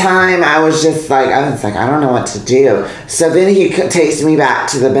 At the time, I was like, I don't know what to do. So then he takes me back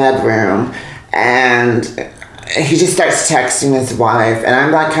to the bedroom and he just starts texting his wife. And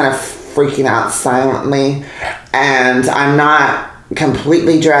I'm like kind of freaking out silently. And I'm not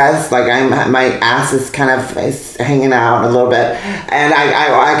completely dressed, like my ass is kind of hanging out a little bit, and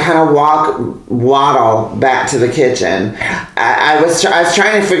I kind of waddle back to the kitchen. I was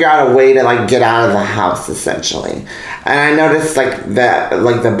trying to figure out a way to like get out of the house essentially, and I noticed like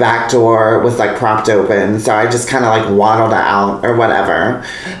the back door was like propped open, so I just kind of like waddled out or whatever.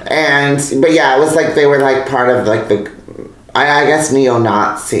 But yeah, it was like they were like part of like I guess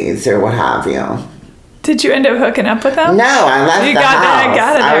neo-Nazis or what have you. Did you end up hooking up with them? No, I left the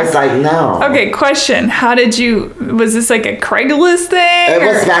house. I was like, no. Okay, question. Was this like a Craigslist thing? It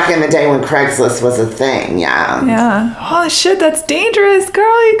was back in the day when Craigslist was a thing, yeah. Yeah. Holy shit, that's dangerous,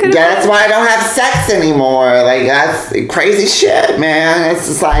 girl. You could. Yeah, that's why I don't have sex anymore. Like, that's crazy shit, man. It's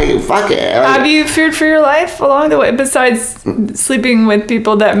just like, fuck it. Like, have you feared for your life along the way, besides sleeping with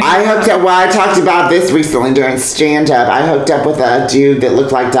people that maybe... I talked about this recently during stand-up. I hooked up with a dude that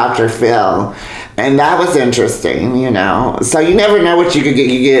looked like Dr. Phil. And that was interesting, you know. So you never know what you could get.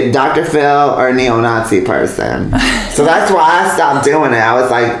 You get Dr. Phil or a neo-Nazi person. So that's why I stopped doing it. I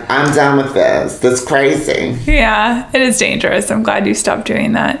was like, I'm done with this. That's crazy. Yeah, it is dangerous. I'm glad you stopped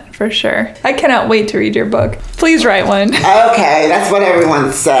doing that, for sure. I cannot wait to read your book. Please write one. Okay, that's what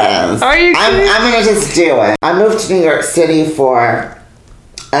everyone says. Are you kidding? I'm going to just do it. I moved to New York City for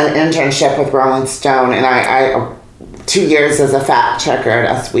an internship with Rolling Stone, and I 2 years as a fact checker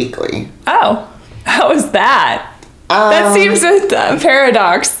at Us Weekly. Oh. How was that? That seems a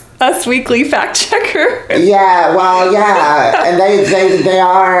paradox. Us Weekly fact checker. Yeah, well, yeah. And they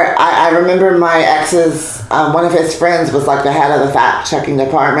are, I remember my ex's, one of his friends was like the head of the fact checking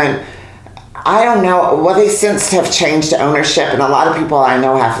department. I don't know, well, they since have changed ownership and a lot of people I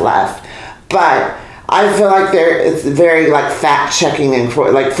know have left. But I feel like it's very like fact checking and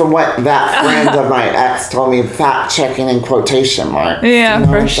like from what that friend of my ex told me, fact checking in quotation marks. Yeah, you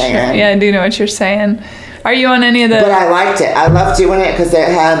know for sure. Yeah, I do know what you're saying. Are you on any of the? But I liked it. I loved doing it because it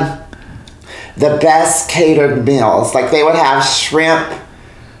had the best catered meals. Like they would have shrimp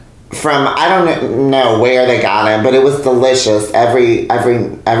from I don't know where they got it, but it was delicious every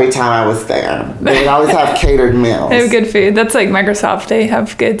time I was there. They would always have catered meals. They have good food. That's like Microsoft. They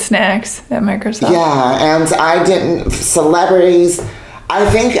have good snacks at Microsoft. Yeah, and celebrities. I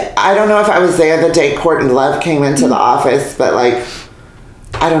don't know if I was there the day Courtney Love came into the office, but like,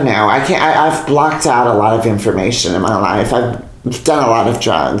 I don't know. I've blocked out a lot of information in my life. I've done a lot of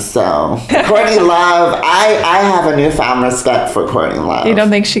drugs, so Courtney Love, I have a newfound respect for Courtney Love. You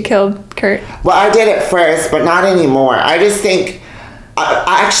don't think she killed Kurt? Well, I did at first, but not anymore. I just think,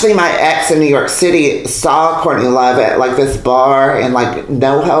 actually my ex in New York City saw Courtney Love at like this bar in like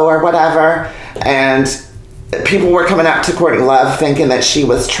NoHo or whatever, and people were coming up to Courtney Love thinking that she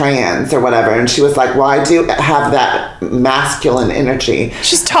was trans or whatever, and she was like, well, I do have that masculine energy.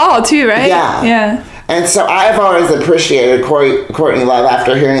 She's tall too, right? Yeah. Yeah. And so I've always appreciated Courtney Love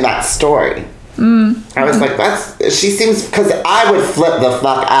after hearing that story. I was like, she seems, because I would flip the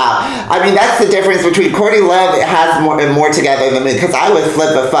fuck out. I mean, that's the difference between Courtney Love has more together than me, because I would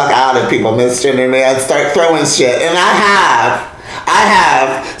flip the fuck out if people misgender me and start throwing shit. And I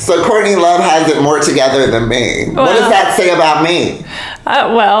have. So Courtney Love has it more together than me. Well, what does that say about me?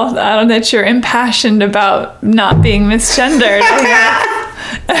 Well, I don't know that you're impassioned about not being misgendered.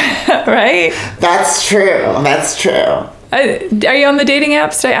 Right? That's true. Are you on the dating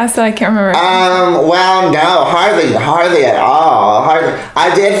apps? Did I ask that? I can't remember. Well, no, hardly at all.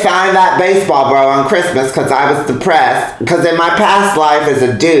 I did find that baseball bro on Christmas because I was depressed. Because in my past life as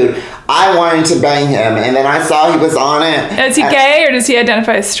a dude, I wanted to bang him, and then I saw he was on it. Is he gay or does he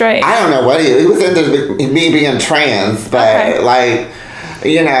identify as straight? I don't know what he was into me being trans, but like,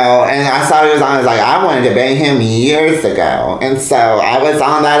 you know, and I saw he was on. I was like, I wanted to bang him years ago, and so I was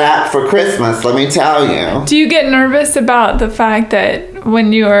on that app for Christmas. Let me tell you. Do you get nervous about the fact that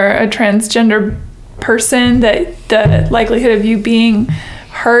when you are a transgender person, that the likelihood of you being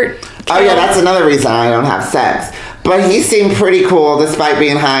hurt? Oh yeah, that's another reason I don't have sex. But he seemed pretty cool despite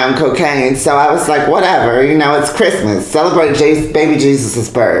being high on cocaine. So I was like, whatever, you know, it's Christmas. Celebrate baby Jesus'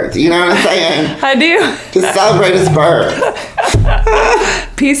 birth. You know what I'm saying? I do. Just celebrate his birth.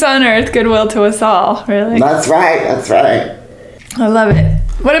 Peace on earth, goodwill to us all, really. That's right. I love it.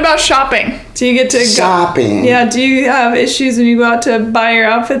 What about shopping? Do you get to shopping? Yeah, do you have issues when you go out to buy your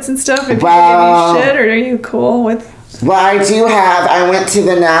outfits and stuff? If people give you shit, or are you cool with... Well, I went to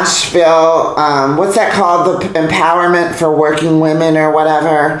the Nashville, what's that called? The Empowerment for Working Women or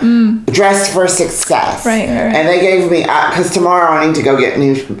whatever. Dress for Success. Right. And they gave me, because tomorrow I need to go get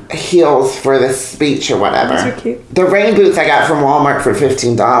new heels for this speech or whatever. Those are cute. The rain boots I got from Walmart for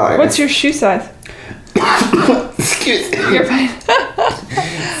 $15. What's your shoe size? Excuse me. You're fine.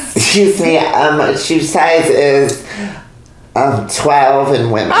 Excuse me. Shoe size is 12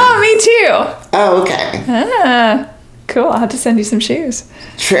 in women. Oh, me too. Oh, okay. Ah, cool. I'll have to send you some shoes.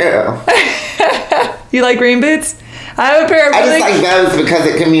 True. You like rain boots? I have a pair of I just like those because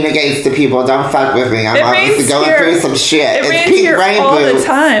it communicates to people, don't fuck with me. I'm obviously going through some shit. It It's rains peak here rain all boots. the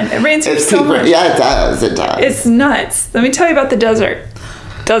time. It rains here so much. Yeah, it does. It does. It's nuts. Let me tell you about the desert.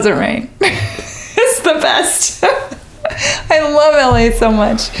 Doesn't rain. It's the best. I love LA so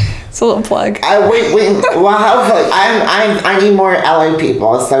much. It's a little plug. Well, hopefully, I need more LA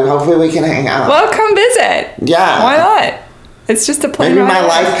people, so hopefully we can hang out. Well, come visit. Yeah. Why not? It's just a plane Maybe ride my away.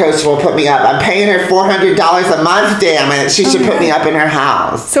 life coach will put me up. I'm paying her $400 a month, damn it. She should put me up in her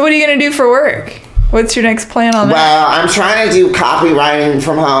house. So what are you going to do for work? What's your next plan on that? Well, I'm trying to do copywriting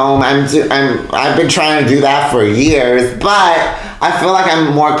from home. I've been trying to do that for years, but I feel like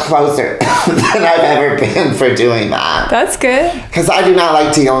I'm more closer than I've ever been for doing that. That's good. Because I do not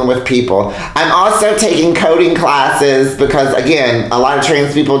like dealing with people. I'm also taking coding classes because, again, a lot of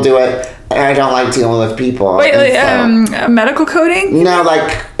trans people do it, and I don't like dealing with people. Wait, medical coding? No,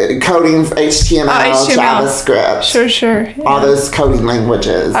 like coding, HTML, JavaScript. Sure. Yeah. All those coding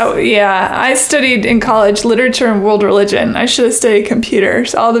languages. Oh, yeah. I studied in college literature and world religion. I should have studied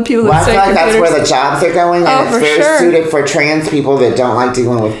computers. All the people that I study feel like computers. that's where the jobs are going, and Oh, it's for very sure. suited for trans people that don't like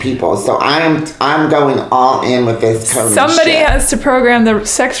dealing with people. So I'm going all in with this coding Somebody shit. has to program the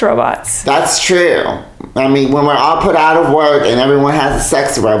sex robots. That's true. I mean, when we're all put out of work and everyone has a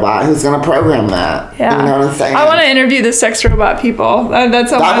sex robot, who's going to program that? Yeah. You know what I'm saying? I want to interview the sex robot people.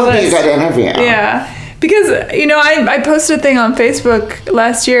 That's on That my would list. be a good interview. Yeah. Because, I posted a thing on Facebook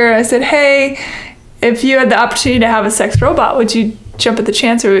last year. I said, hey, if you had the opportunity to have a sex robot, would you jump at the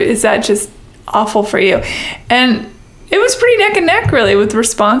chance, or is that just awful for you? And it was pretty neck and neck, really, with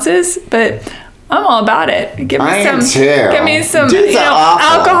responses, but I'm all about it. Give me some Dudes are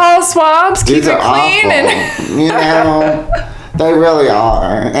awful. alcohol swabs, Dudes keep it are clean. awful. They really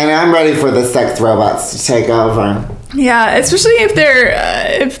are. And I'm ready for the sex robots to take over. Yeah, especially if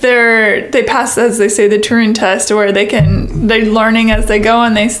they pass, as they say, the Turing test, where they're learning as they go,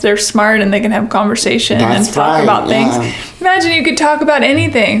 and they're smart and they can have conversation and talk about things. Imagine you could talk about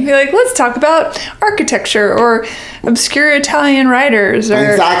anything. Be like, let's talk about architecture or obscure Italian writers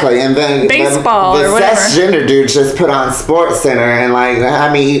or exactly, and then baseball the or whatever. cisgender dudes just put on Sports Center and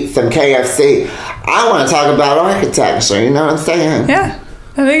have me eat some KFC. I want to talk about architecture. You know what I'm saying? Yeah.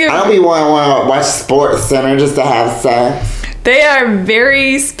 I don't be want to watch Sports Center just to have sex. They are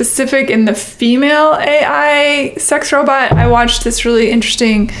very specific in the female AI sex robot. I watched this really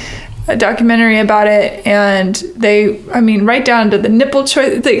interesting documentary about it, and right down to the nipple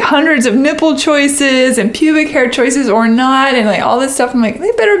choice, like hundreds of nipple choices and pubic hair choices or not, and like all this stuff. I'm like,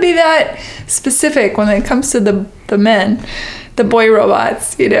 they better be that specific when it comes to the men, the boy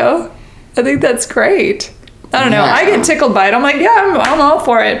robots. I think that's great. I don't know. I get tickled by it. I'm like, yeah, I'm all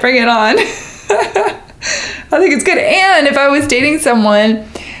for it. Bring it on. I think it's good. And if I was dating someone,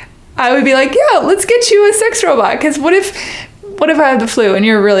 I would be like, yeah, let's get you a sex robot. Because what if I have the flu and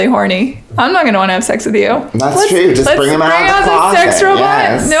you're really horny? I'm not going to want to have sex with you. That's true. Just bring him out of the closet. Sex robot.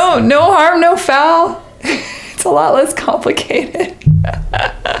 Yes. No harm, no foul. It's a lot less complicated.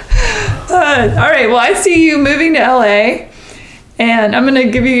 All right. Well, I see you moving to LA. And I'm going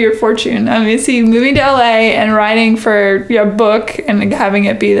to give you your fortune. I'm going to see you moving to LA and writing for your book and having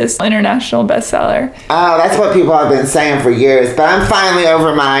it be this international bestseller. Oh, that's what people have been saying for years. But I'm finally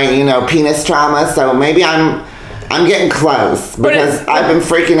over my, penis trauma. So maybe I'm getting close because I've been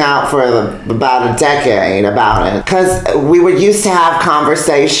freaking out for about a decade about it. Because we would used to have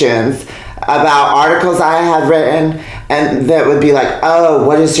conversations about articles I had written, and that would be like, oh,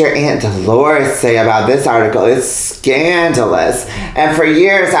 what does your Aunt Dolores say about this article? It's scandalous. And for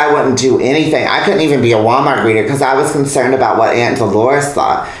years, I wouldn't do anything. I couldn't even be a Walmart reader because I was concerned about what Aunt Dolores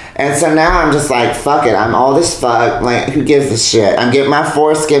thought. And so now I'm just like, fuck it. I'm old as fuck. Like, who gives a shit? I'm getting my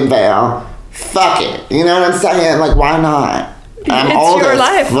foreskin veil. Fuck it. You know what I'm saying? Like, why not? I'm it's old your as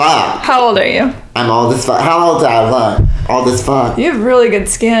life. fuck. How old are you? I'm old as fuck. How old do I look? Old as fuck. You have really good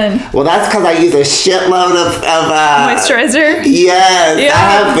skin. Well, that's because I use a shitload of Moisturizer? Yes. Yeah. I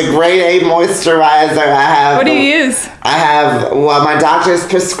have the grade A moisturizer. I have. What do you use? I have, well, my doctor's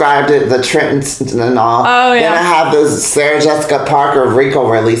prescribed it, the Trentanol. Oh, yeah. Then I have those Sarah Jessica Parker wrinkle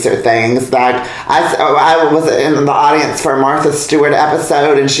releaser things that I was in the audience for a Martha Stewart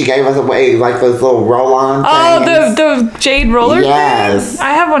episode, and she gave us away like those little roll-on things. Oh, the jade roller Yes. things?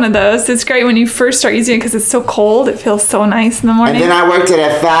 I have one of those. It's great when you first start using it because it's so cold. It feels so nice in the morning. And then I worked at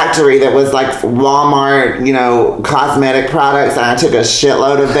a factory that was like Walmart, cosmetic products, and I took a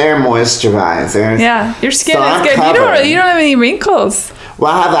shitload of their moisturizers. Yeah, your skin So is I'm good. covered. You don't have any wrinkles.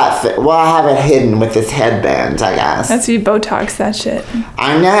 Well, I have that. I have it hidden with this headband, I guess. That's you Botox that shit.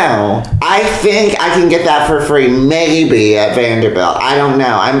 I know. I think I can get that for free, maybe at Vanderbilt. I don't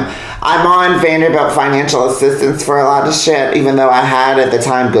know. I'm on Vanderbilt financial assistance for a lot of shit, even though I had at the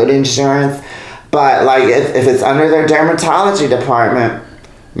time good insurance. But like, if it's under their dermatology department,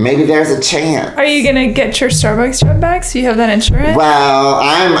 maybe there's a chance. Are you gonna get your Starbucks job back so you have that insurance? Well,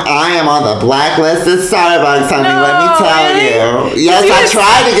 I am on the blacklist of Starbucks, honey. No, let me tell really? you. Yes, You I just-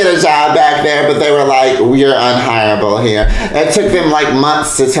 tried to get a job back there, but they were like, "You're unhireable here." It took them like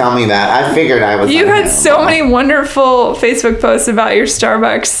months to tell me that. I figured I was. You had unhireable. so many wonderful Facebook posts about your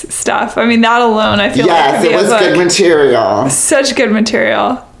Starbucks stuff. I mean, that alone, I feel like Yes, could be it was a book. good material. Such good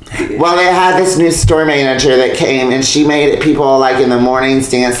material. Well, they had this new store manager that came, and she made it people like in the mornings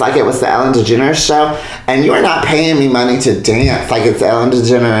dance like it was the Ellen DeGeneres show. And you're not paying me money to dance like it's Ellen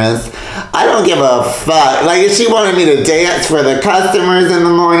DeGeneres. I don't give a fuck. Like, if she wanted me to dance for the customers in the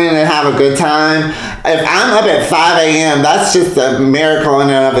morning and have a good time, if I'm up at 5 a.m., that's just a miracle in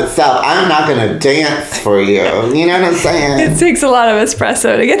and of itself. I'm not gonna dance for you. You know what I'm saying? It takes a lot of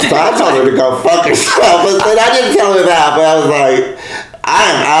espresso to get So that. I told her to go fuck herself. But I didn't tell her that, but I was like, I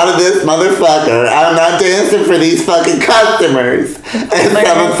am out of this motherfucker. I'm not dancing for these fucking customers at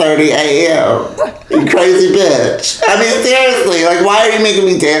 7:30 a.m. You crazy bitch. I mean, seriously, like, why are you making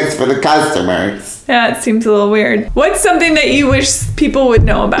me dance for the customers? Yeah, it seems a little weird. What's something that you wish people would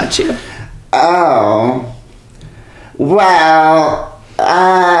know about you? Oh. Well,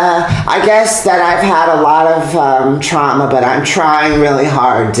 I guess that I've had a lot of trauma, but I'm trying really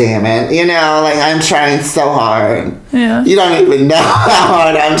hard, damn it. I'm trying so hard. Yeah. You don't even know how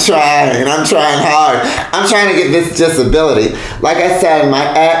hard I'm trying. I'm trying hard. I'm trying to get this disability. Like I said, my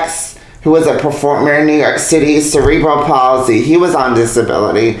ex, who was a performer in New York City, cerebral palsy, he was on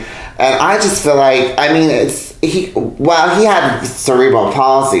disability. And I just feel like, he had cerebral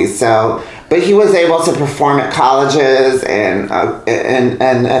palsy, but he was able to perform at colleges and at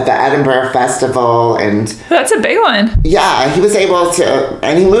the Edinburgh Festival, and That's a big one. yeah, he was able to,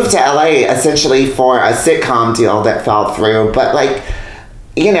 and he moved to LA essentially for a sitcom deal that fell through, but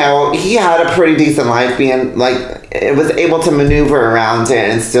he had a pretty decent life being it was able to maneuver around it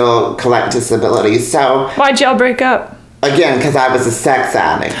and still collect disability. So Why'd y'all break up? again, because I was a sex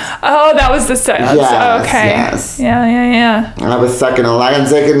addict. Oh, that was the sex. Yes, Okay. yes. Yeah. I was sucking a lot of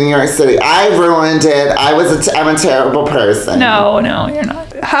dick in New York City. I ruined it. I'm a terrible person. No, you're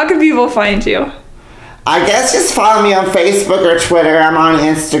not. How can people find you? I guess just follow me on Facebook or Twitter. I'm on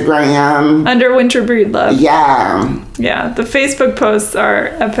Instagram. Under Winter Breed Love. Yeah. Yeah, the Facebook posts are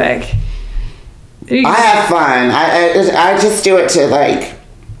epic. I have fun. I just do it to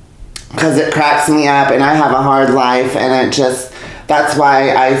because it cracks me up, and I have a hard life, and that's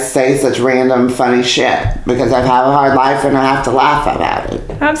why I say such random funny shit, because I've had a hard life and I have to laugh about it.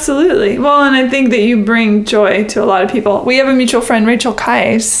 Absolutely. Well, and I think that you bring joy to a lot of people. We have a mutual friend, Rachel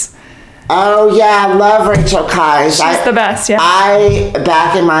Kais. Oh yeah, I love Rachel Kais. She's the best, yeah.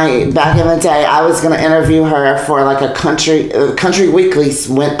 Back in the day, I was gonna interview her for like a Country Weekly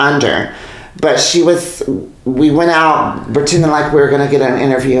went under, but we went out pretending like we were gonna get an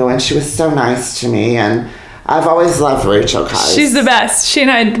interview, and she was so nice to me, and I've always loved Rachel Kais. She's the best. She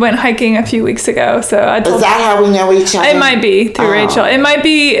and I went hiking a few weeks ago, so I told Is that how we know each other? It might be through Rachel. It might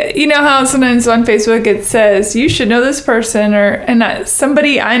be, you know how sometimes on Facebook it says, you should know this person,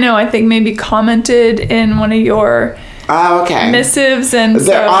 somebody I know, I think maybe commented in one of your missives, and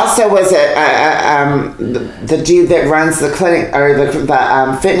there also was the dude that runs the clinic or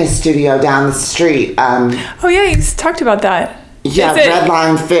the fitness studio down the street. Oh yeah, you talked about that. Yeah,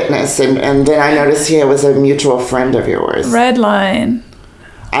 Redline Fitness, and then I noticed he was a mutual friend of yours. Redline.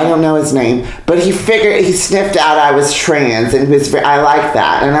 I don't know his name, but he sniffed out I was trans, and I like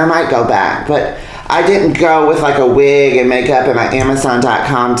that, and I might go back, but I didn't go with like a wig and makeup and my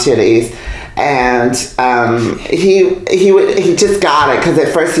Amazon.com titties. And he just got it, because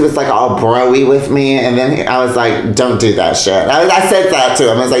at first he was like all bro-y with me, and then I was like, don't do that shit. I said that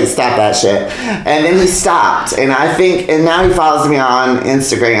to him. I was like, stop that shit. And then he stopped, and now he follows me on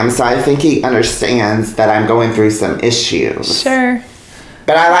Instagram, so I think he understands that I'm going through some issues. Sure.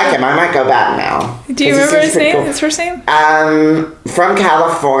 But I like him. I might go back now. Do you remember his name? Cool. His first name? From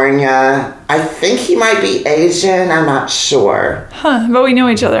California. I think he might be Asian. I'm not sure. Huh. But we know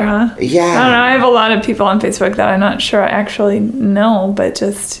each other, huh? Yeah. I don't know. I have a lot of people on Facebook that I'm not sure I actually know, but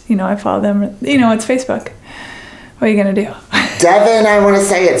just, I follow them. It's Facebook. What are you going to do? Devin, I want to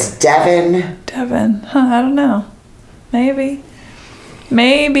say it's Devin. Devin. Huh. I don't know. Maybe.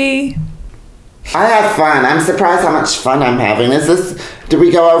 I have fun. I'm surprised how much fun I'm having. Did we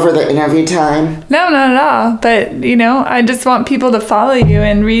go over the interview time? No, not at all. But, I just want people to follow you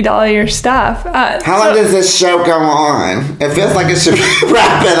and read all your stuff. How long does this show go on? It feels like it should be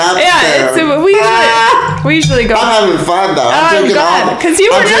wrapping up. Yeah, so we usually go. I'm having fun, though. I'm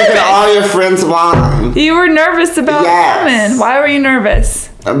drinking all your friends' wine. You were nervous about coming. Why were you nervous?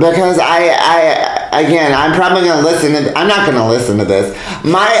 Because I'm probably going to listen I'm not going to listen to this.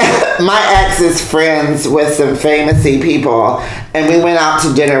 My ex is friends with some famous people, and we went out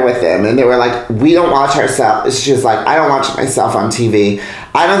to dinner with them, and they were like, we don't watch ourselves. She was like, I don't watch myself on TV.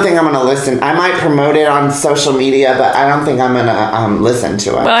 I don't think I'm going to listen. I might promote it on social media, but I don't think I'm going to listen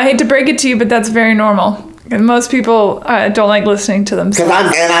to it. Well, I hate to break it to you, but that's very normal. And most people don't like listening to themselves.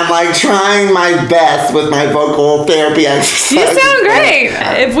 I'm like trying my best with my vocal therapy exercises. You sound great.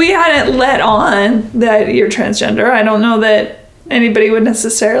 If we hadn't let on that you're transgender, I don't know that anybody would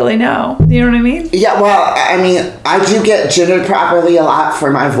necessarily know. You know what I mean? Yeah, well, I do get gendered properly a lot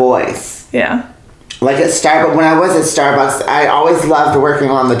for my voice. Yeah. Like at Starbucks, when I was at Starbucks, I always loved working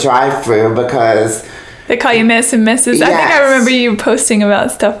on the drive-thru because... They call you Miss and Mrs. Yes. I think I remember you posting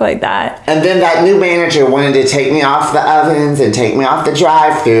about stuff like that. And then that new manager wanted to take me off the ovens and take me off the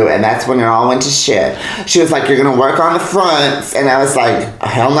drive-thru, and that's when it all went to shit. She was like, you're going to work on the fronts. And I was like,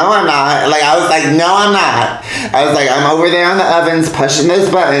 hell no, I'm not. I was like, no, I'm not. I was like, I'm over there on the ovens pushing those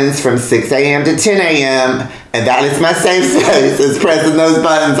buttons from 6 a.m. to 10 a.m., and that is my safe space, is pressing those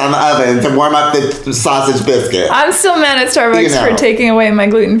buttons on the oven to warm up the sausage biscuit. I'm still mad at Starbucks for taking away my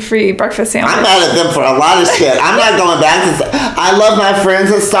gluten-free breakfast sandwich. I'm mad at them for a lot of shit. I'm not going back to... I love my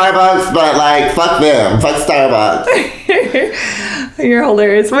friends at Starbucks, but fuck them. Fuck Starbucks. You're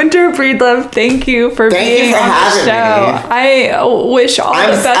hilarious. Winter Breedlove, thank you for being on the show. I wish all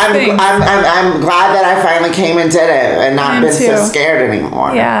the best things. I'm glad that I finally came and did it and not been so scared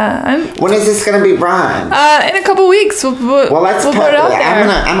anymore. Yeah. When is this going to be run? In a couple weeks. We'll put it out there.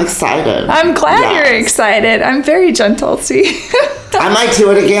 I'm excited. I'm glad you're excited. I'm very gentle, see? I might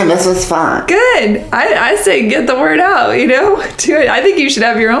do it again. This was fun. Good. I say get the word out, Do it. I think you should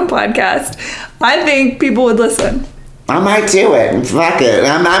have your own podcast. I think people would listen. I might do it. Fuck it.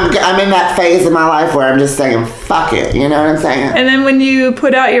 I'm in that phase of my life where I'm just saying, fuck it. You know what I'm saying? And then when you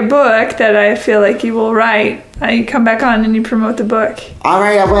put out your book that I feel like you will write, you come back on and you promote the book. All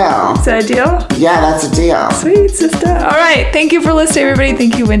right, I will. Is that a deal? Yeah, that's a deal. Sweet, sister. All right. Thank you for listening, everybody.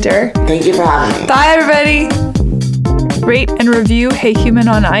 Thank you, Winter. Thank you for having me. Bye, everybody. Rate and review Hey Human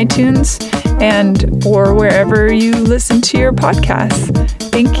on iTunes or wherever you listen to your podcasts.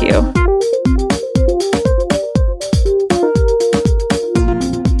 Thank you.